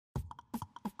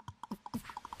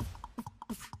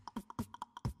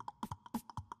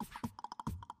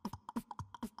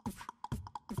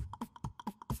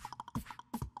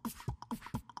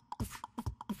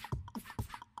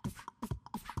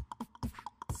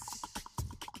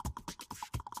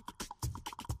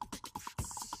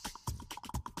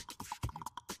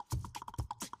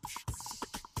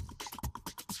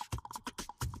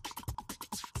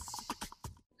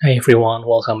Hi everyone,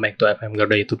 welcome back to FM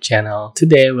Garda YouTube channel.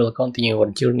 Today we'll continue our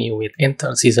journey with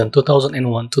Inter season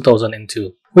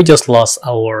 2001-2002. We just lost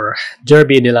our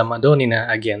derby della Madonnina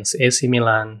against AC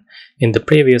Milan in the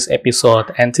previous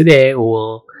episode, and today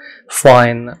we'll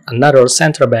find another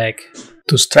center back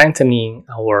to strengthening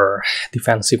our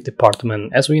defensive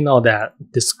department, as we know that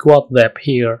the squad depth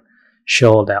here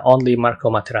show that only Marco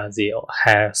Materazzi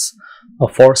has a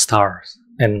 4 stars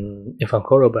and Ivan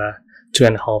Koroba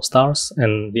 2.5 stars,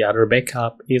 and the other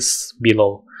backup is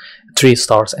below 3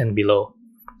 stars and below.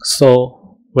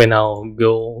 So we now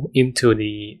go into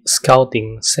the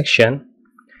scouting section,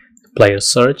 player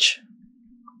search,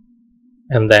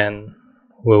 and then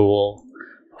we will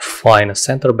find a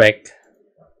center back,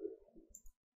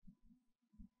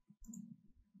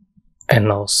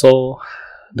 and also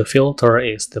the filter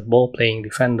is the ball playing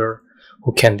defender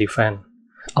who can defend.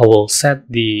 I will set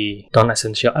the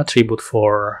non-essential attribute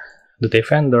for the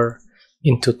defender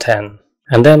into 10,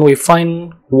 and then we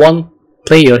find one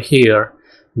player here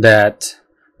that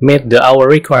met our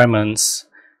requirements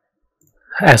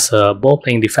as a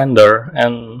ball-playing defender,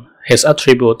 and his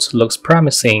attributes looks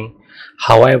promising.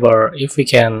 However, if we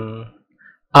can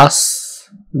ask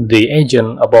the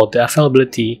agent about the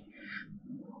availability,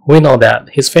 we know that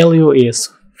his value is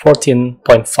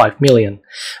 14.5 million,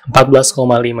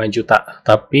 14,5 juta,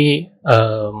 tapi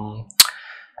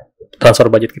transfer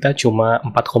budget kita cuma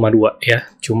 4,2 ya,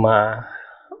 cuma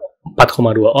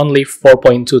 4,2, only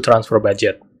 4.2 transfer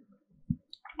budget.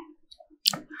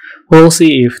 We'll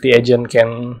see if the agent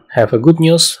can have a good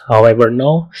news. However,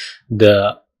 no,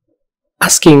 the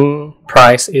asking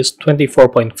price is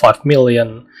 24.5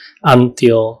 million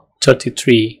until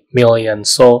 33 million.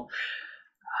 So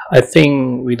I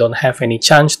think we don't have any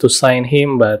chance to sign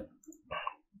him, but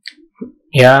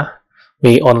yeah,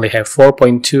 we only have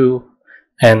 4.2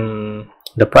 and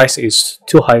the price is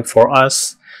too high for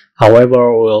us.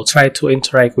 However, we'll try to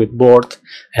interact with board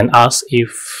and ask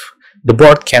if the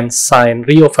board can sign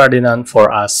Rio Ferdinand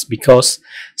for us, because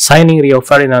signing Rio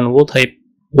Ferdinand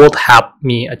would help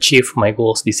me achieve my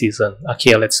goals this season.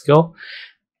 Okay, let's go.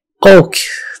 Okay,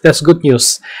 that's good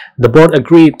news. The board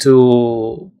agreed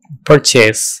to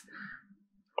purchase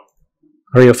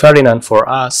Rio Ferdinand for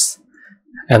us,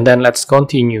 and then let's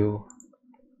continue.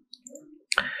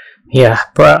 Yeah,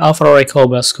 Alvaro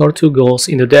Recoba scored 2 goals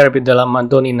in the derby della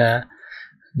Madonnina.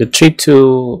 The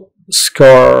 3-2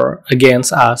 score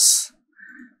against us,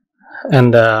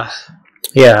 and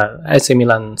yeah, AC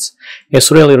Milan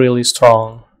is really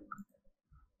strong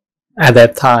at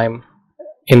that time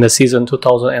in the season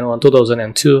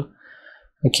 2001-2002.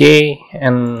 Okay,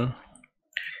 and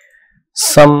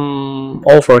some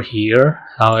offer here.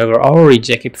 However, I will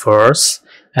reject it first,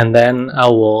 and then I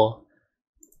will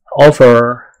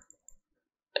offer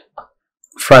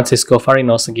Francisco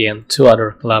Farinos again to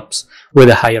other clubs with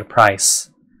a higher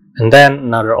price, and then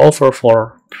another offer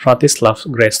for Vratislav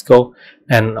Gresko,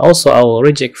 and also I will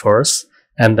reject first,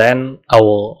 and then I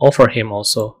will offer him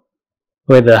also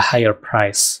with a higher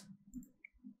price.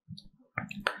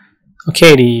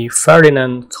 Okay, the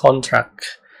Ferdinand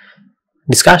contract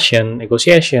discussion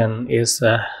negotiation is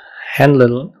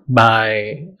handled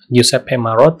by Giuseppe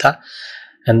Marotta,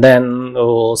 and then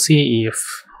we'll see if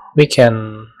we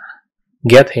can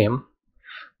get him.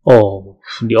 Oh,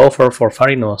 the offer for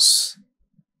Farinos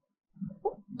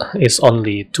is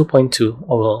only 2.2.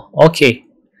 Oh, well, okay,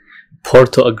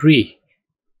 Porto agree.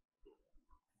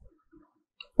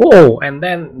 Oh, and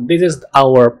then this is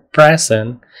our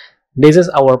present. This is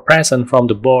our present from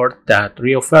the board that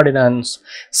Rio Ferdinand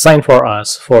signed for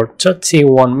us for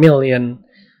 31 million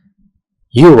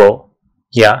euro.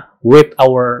 Yeah, with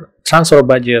our transfer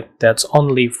budget that's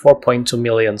only 4.2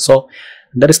 million. So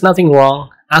there is nothing wrong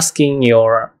asking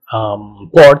your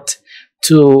board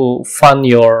to fund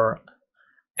your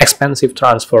expensive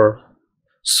transfer,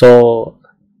 so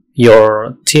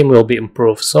your team will be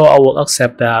improved. So I will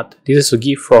accept that. This is a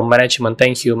gift from management.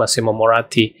 Thank you, Massimo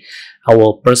Moratti. I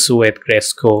will persuade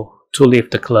Gresko to leave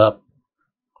the club.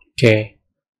 Okay,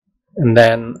 and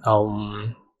then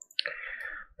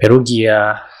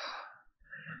Perugia,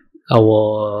 I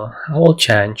will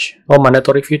change. Oh,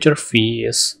 mandatory future fee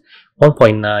is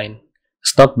 1.9.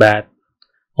 It's not bad.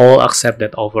 I'll accept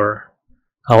that offer.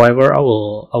 However, I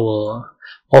will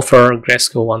offer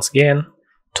Gresko once again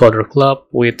to other club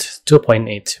with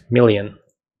 2.8 million.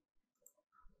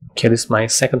 Okay, this is my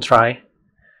second try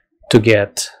to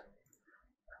get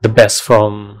the best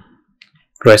from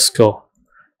Gresko.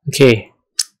 Okay,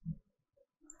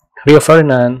 Rio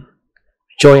Ferdinand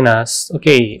join us.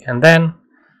 Okay, and then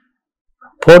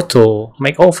Porto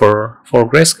make offer for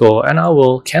Gresko, and I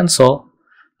will cancel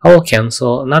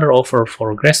another offer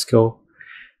for Gresko,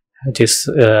 which is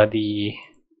the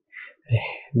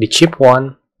cheap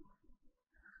one.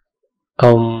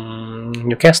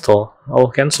 Newcastle. I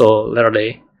will cancel later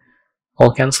day. I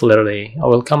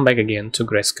will come back again to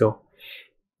Gresco.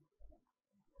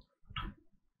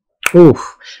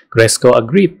 Gresco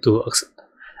agreed to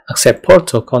accept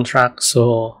Porto contract,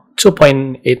 so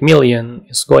 2.8 million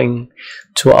is going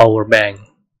to our bank.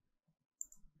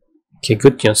 Okay,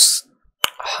 good news.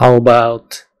 How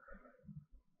about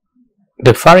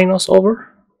the Farinos over?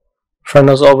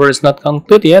 Farinos over is not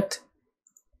concluded yet.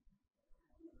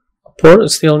 Porto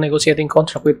is still negotiating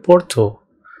contract with Porto.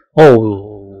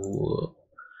 Oh,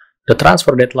 the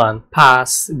transfer deadline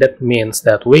passed. That means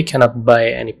that we cannot buy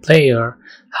any player.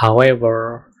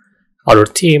 However, other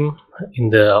team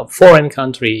in the foreign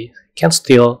country can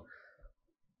still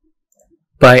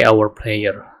buy our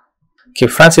player. Okay,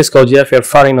 Francisco Javier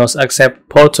Farinos accept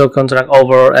Porto contract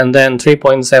over, and then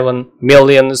 3.7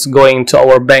 million is going to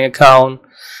our bank account.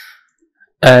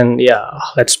 And yeah,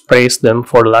 let's praise them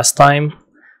for the last time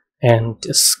and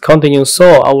just continue.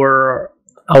 So our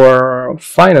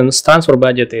finance transfer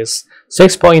budget is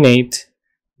 6.8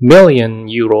 million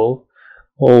euro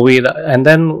with, and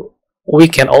then we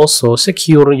can also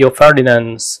secure Rio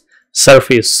Ferdinand's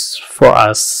service for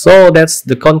us. So that's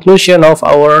the conclusion of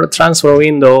our transfer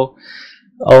window.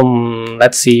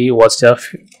 Let's see what's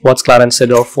Clarence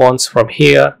Seedorf wants from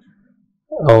here.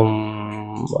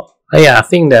 Yeah, I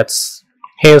think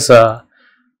he's a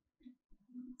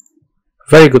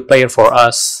very good player for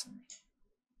us.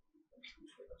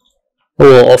 We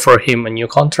will offer him a new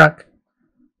contract,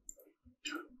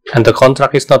 and the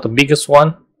contract is not the biggest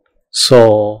one,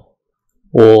 so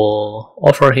we'll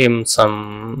offer him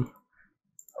some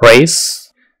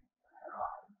raise.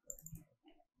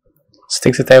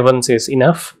 67 is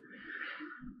enough.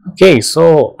 Okay,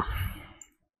 so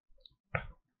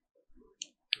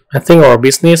I think our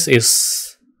business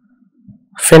is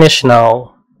finished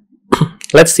now.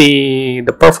 Let's see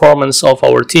the performance of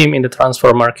our team in the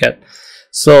transfer market.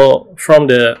 So from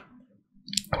the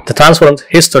transfer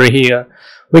history here,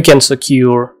 we can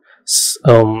secure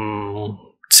Sergio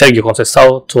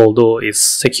Conceição. Toldo is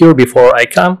secure before I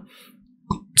come.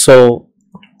 So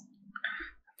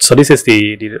this is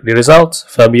the result.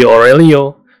 Fabio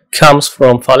Aurelio comes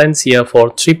from Valencia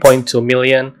for 3.2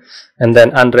 million, and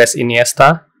then Andres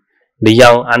Iniesta, the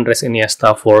young Andres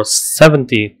Iniesta, for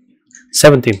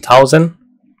 17,000.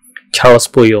 Carlos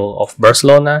Puyol of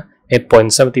Barcelona,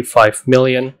 8.75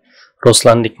 million.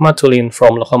 Ruslan Nigmatulin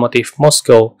from Lokomotiv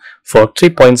Moscow for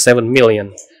 3.7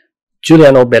 million.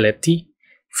 Giuliano Belletti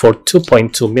for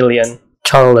 2.2 million.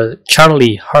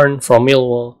 Charlie Hearn from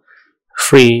Millwall,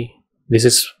 free.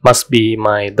 This must be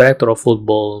my director of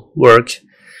football work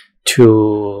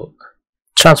to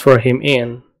transfer him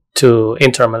in to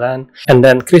Inter Milan. And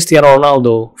then Cristiano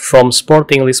Ronaldo from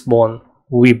Sporting Lisbon,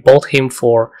 we bought him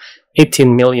for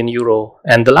 18 million euro.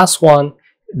 And the last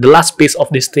piece of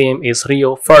this team is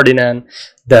Rio Ferdinand,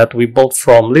 that we bought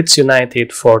from Leeds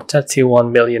United for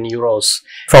 31 million euros.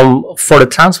 For the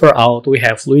transfer out, we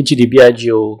have Luigi Di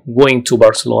Biagio going to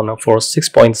Barcelona for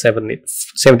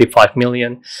 6.75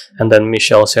 million, and then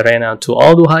Michel Serena to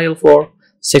Al Duhail for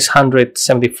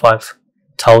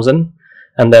 675,000,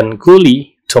 and then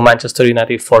Gulli to Manchester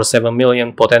United for 7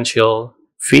 million potential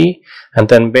fee, and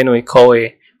then Benoit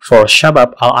Koe for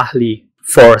Shabab Al Ahli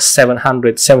for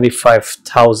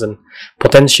 775,000,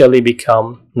 potentially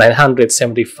become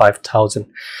 975,000.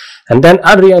 And then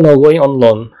Adriano going on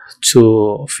loan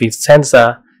to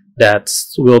Vicenza, that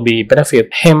will be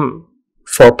benefit him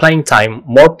for playing time,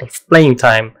 more playing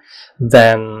time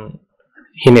than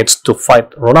he needs to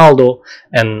fight Ronaldo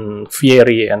and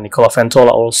Fieri and Nicola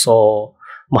Ventola, also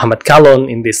Mohamed Kalon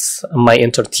in this My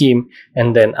Inter team,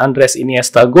 and then Andres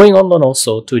Iniesta going on loan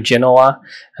also to Genoa,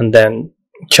 and then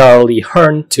Charlie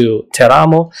Hearn to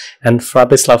Teramo, and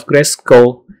Bratislav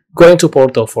Gresco going to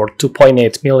Porto for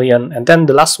 2.8 million, and then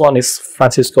the last one is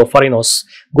Francisco Farinos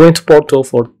going to Porto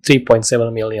for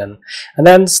 3.7 million. And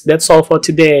then that's all for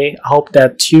today. I hope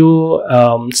that you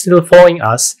still following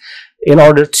us in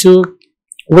order to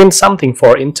win something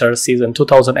for Inter season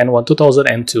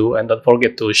 2001-2002, and don't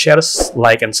forget to share,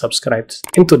 like, and subscribe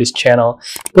into this channel.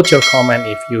 Put your comment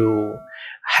if you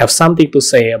have something to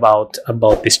say about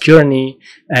this journey,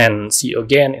 and see you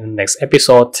again in the next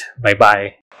episode. Bye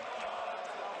bye.